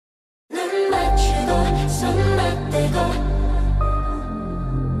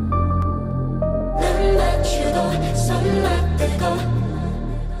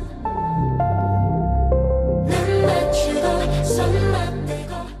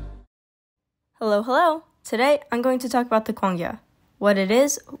Hello, hello! Today, I'm going to talk about the KWANGYA, what it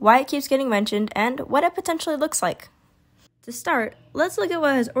is, why it keeps getting mentioned, and what it potentially looks like. To start, let's look at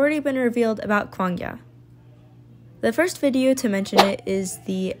what has already been revealed about KWANGYA. The first video to mention it is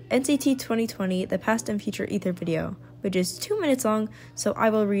the NCT 2020 The Past and Future Ether video, which is 2 minutes long, so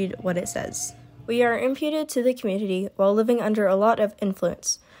I will read what it says. We are imputed to the community while living under a lot of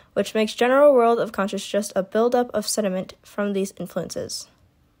influence, which makes general world of conscious just a buildup of sediment from these influences.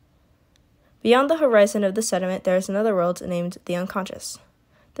 Beyond the horizon of the sediment, there is another world named the unconscious.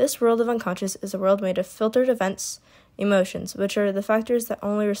 This world of unconscious is a world made of filtered events, emotions, which are the factors that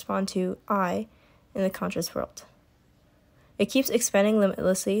only respond to I in the conscious world. It keeps expanding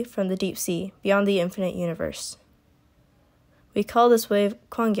limitlessly from the deep sea, beyond the infinite universe. We call this wave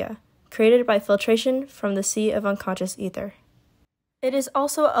KWANGYA, created by filtration from the sea of unconscious ether. It is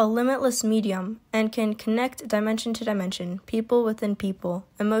also a limitless medium and can connect dimension to dimension, people within people,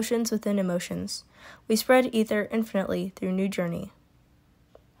 emotions within emotions. We spread ether infinitely through new journey.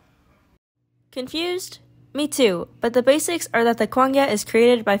 Confused? Me too, but the basics are that the KWANGYA is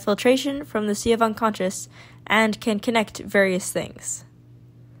created by filtration from the sea of unconscious and can connect various things.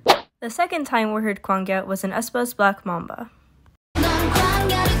 The second time we heard KWANGYA was in aespa's Black Mamba.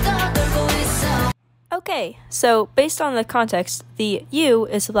 Okay, so based on the context, the U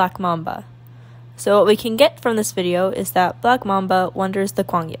is Black Mamba. So what we can get from this video is that Black Mamba wonders the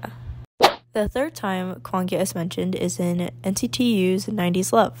KWANGYA. The third time KWANGYA is mentioned is in NCT U's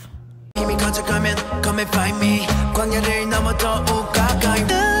 90s Love.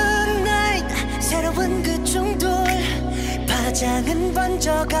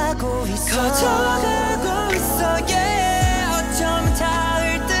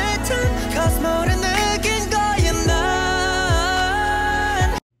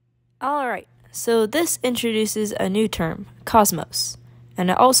 Alright, so this introduces a new term, cosmos,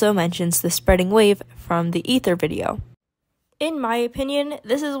 and it also mentions the spreading wave from the Ether video. In my opinion,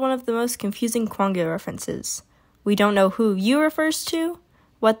 this is one of the most confusing KWANGYA references. We don't know who U refers to,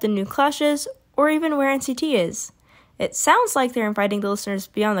 what the new clash is, or even where NCT is. It sounds like they're inviting the listeners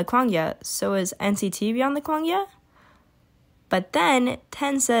beyond the KWANGYA, so is NCT beyond the KWANGYA? But then,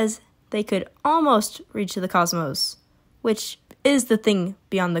 10 says they could almost reach the cosmos, which is the thing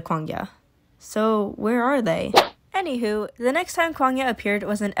beyond the KWANGYA. So, where are they? Anywho, the next time KWANGYA appeared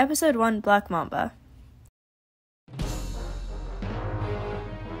was in episode 1 Black Mamba.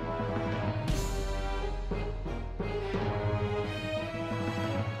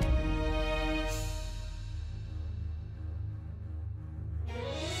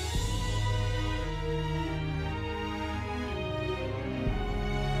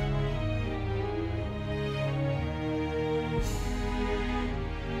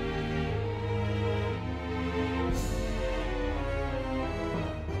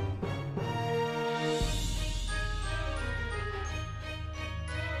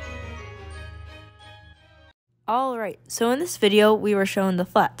 Alright, so in this video, we were shown the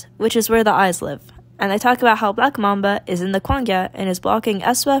flat, which is where the eyes live, and I talk about how Black Mamba is in the KWANGYA and is blocking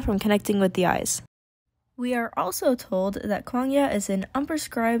aespa from connecting with the eyes. We are also told that KWANGYA is an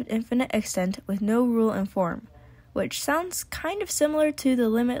unprescribed infinite extent with no rule and form, which sounds kind of similar to the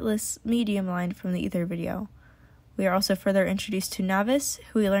limitless medium line from the Ether video. We are also further introduced to Navis,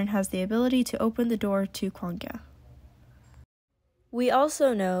 who we learn has the ability to open the door to KWANGYA. We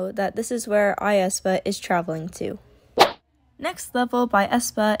also know that this is where aespa is traveling to. Next Level by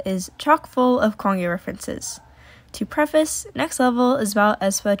aespa is chock full of KWANGYA references. To preface, Next Level is about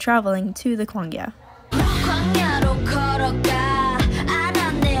aespa traveling to the KWANGYA.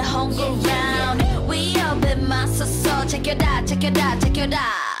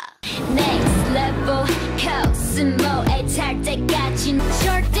 Next level, 코스모에 탈 때까지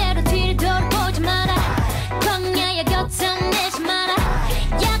절대로 뒤를 돌아보지 마라. 광야의 곁을 내지 마라.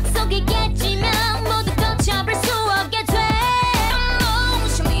 약속이 깨지면 모두 걷잡을 수 없게 돼.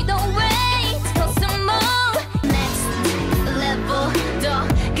 Show me the way, 코스모. Next level, 더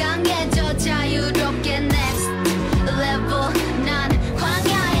강해져 자유롭게. Next level, 난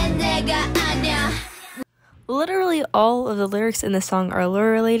광야의 내가 아냐. Literally all of the lyrics in the song are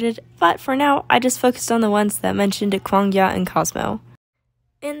lore related, but for now, I just focused on the ones that mentioned KWANGYA and Cosmo.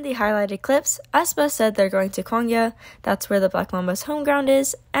 In the highlighted clips, aespa said they're going to KWANGYA, that's where the Black Mamba's home ground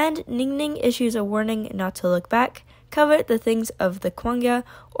is, and Ningning issues a warning not to look back, covet the things of the KWANGYA,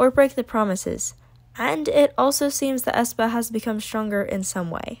 or break the promises. And it also seems that aespa has become stronger in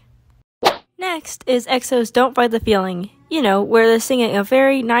some way. Next is EXO's Don't Fight the Feeling, you know, where they're singing a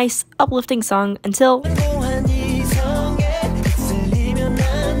very nice, uplifting song until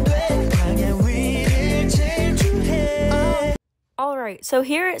Alright, so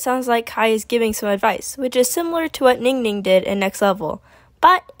here it sounds like Kai is giving some advice, which is similar to what Ning Ning did in Next Level.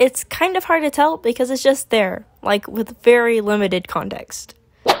 But it's kind of hard to tell because it's just there, like with very limited context.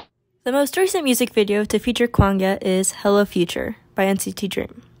 The most recent music video to feature KWANGYA is Hello Future by NCT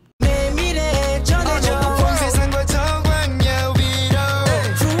Dream.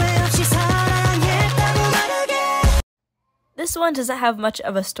 This one doesn't have much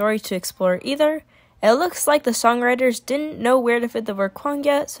of a story to explore either. It looks like the songwriters didn't know where to fit the word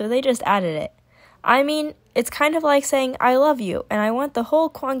KWANGYA, so they just added it. I mean, it's kind of like saying I love you, and I want the whole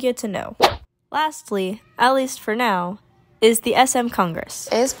KWANGYA to know. Lastly, at least for now, is the SM Congress.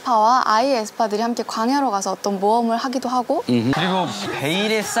 aespa와 aespa들이 함께 광야로 가서 어떤 모험을 하기도 하고 그리고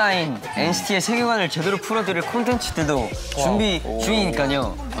베일에 쌓인 NCT의 세계관을 제대로 풀어드릴 콘텐츠들도 준비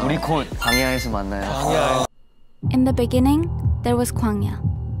중이니까요. 우리 곧 광야에서 만나요. In the beginning, there was KWANGYA.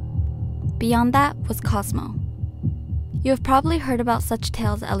 Beyond that was Cosmo. You have probably heard about such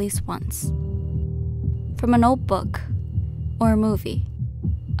tales at least once. From an old book, or a movie,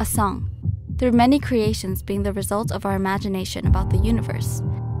 a song, through many creations being the result of our imagination about the universe.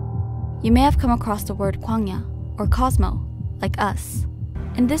 You may have come across the word KWANGYA, or Cosmo, like us.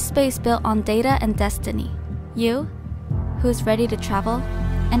 In this space built on data and destiny, you, who is ready to travel,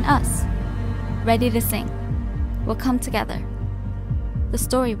 and us, ready to sing, will come together. The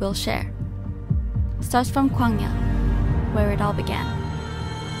story we'll share starts from KWANGYA, where it all began.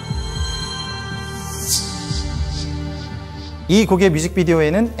 이 곡의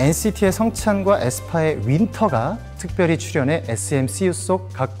뮤직비디오에는 NCT의 성찬과 aespa의 윈터가 특별히 출연해 SMCU 속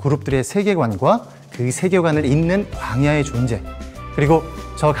각 그룹들의 세계관과 그 세계관을 잇는 광야의 존재, 그리고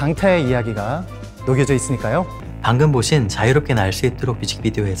저 강타의 이야기가 녹여져 있으니까요. 방금 보신 자유롭게 날 수 있도록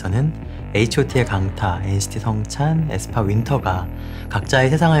뮤직비디오에서는 H.O.T의 강타, NCT 성찬, aespa 윈터가 각자의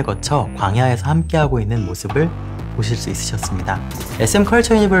세상을 거쳐 광야에서 함께하고 있는 모습을 보실 수 있으셨습니다. SM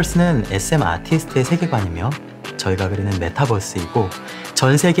컬처 유니버스는 SM 아티스트의 세계관이며 저희가 그리는 메타버스이고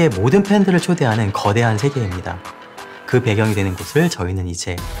전 세계의 모든 팬들을 초대하는 거대한 세계입니다. 그 배경이 되는 곳을 저희는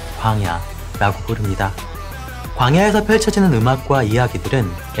이제 광야라고 부릅니다. 광야에서 펼쳐지는 음악과 이야기들은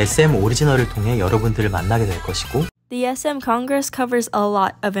SM 오리지널을 통해 여러분들을 만나게 될 것이고 The SM Congress covers a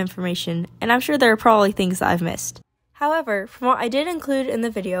lot of information, and I'm sure there are probably things that I've missed. However, from what I did include in the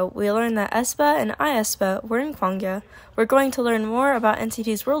video, we learned that aespa and aespa were in KWANGYA. We're going to learn more about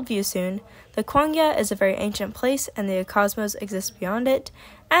NCT's worldview soon. The KWANGYA is a very ancient place, and the cosmos exists beyond it,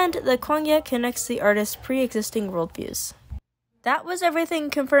 and the KWANGYA connects the artist's pre-existing worldviews. That was everything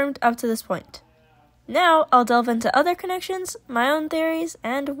confirmed up to this point. Now, I'll delve into other connections, my own theories,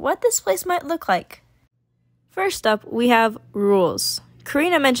 and what this place might look like. First up, we have rules.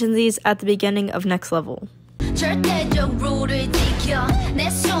 Karina mentioned these at the beginning of Next Level.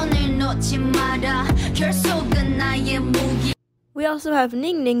 We also have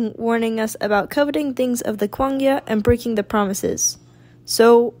Ning Ning warning us about coveting things of the KWANGYA and breaking the promises.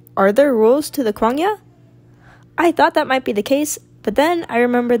 So, are there rules to the KWANGYA? I thought that might be the case, but then I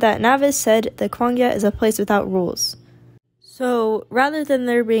remembered that Navis said the KWANGYA is a place without rules. So, rather than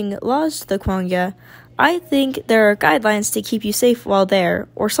there being laws to the KWANGYA, I think there are guidelines to keep you safe while there,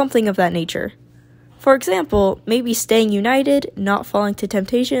 or something of that nature. For example, maybe staying united, not falling to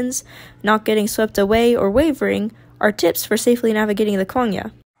temptations, not getting swept away or wavering are tips for safely navigating the KWANGYA.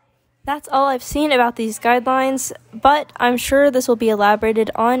 That's all I've seen about these guidelines, but I'm sure this will be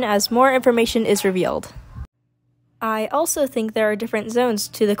elaborated on as more information is revealed. I also think there are different zones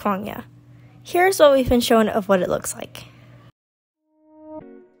to the KWANGYA. Here's what we've been shown of what it looks like.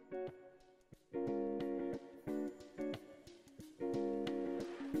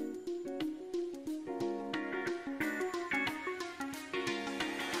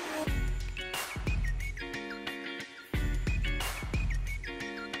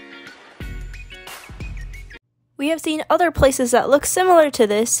 We have seen other places that look similar to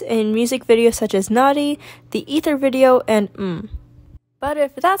this in music videos such as Naughty, the Ether video, and But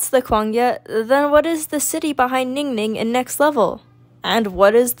if that's the KWANGYA, then what is the city behind Ning Ning in Next Level? And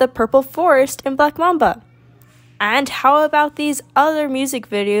what is the purple forest in Black Mamba? And how about these other music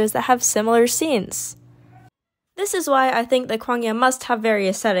videos that have similar scenes? This is why I think the KWANGYA must have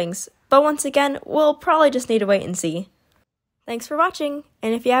various settings, but once again, we'll probably just need to wait and see. Thanks for watching,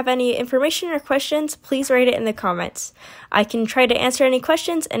 and if you have any information or questions, please write it in the comments. I can try to answer any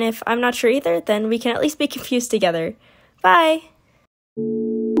questions, and if I'm not sure either, then we can at least be confused together. Bye!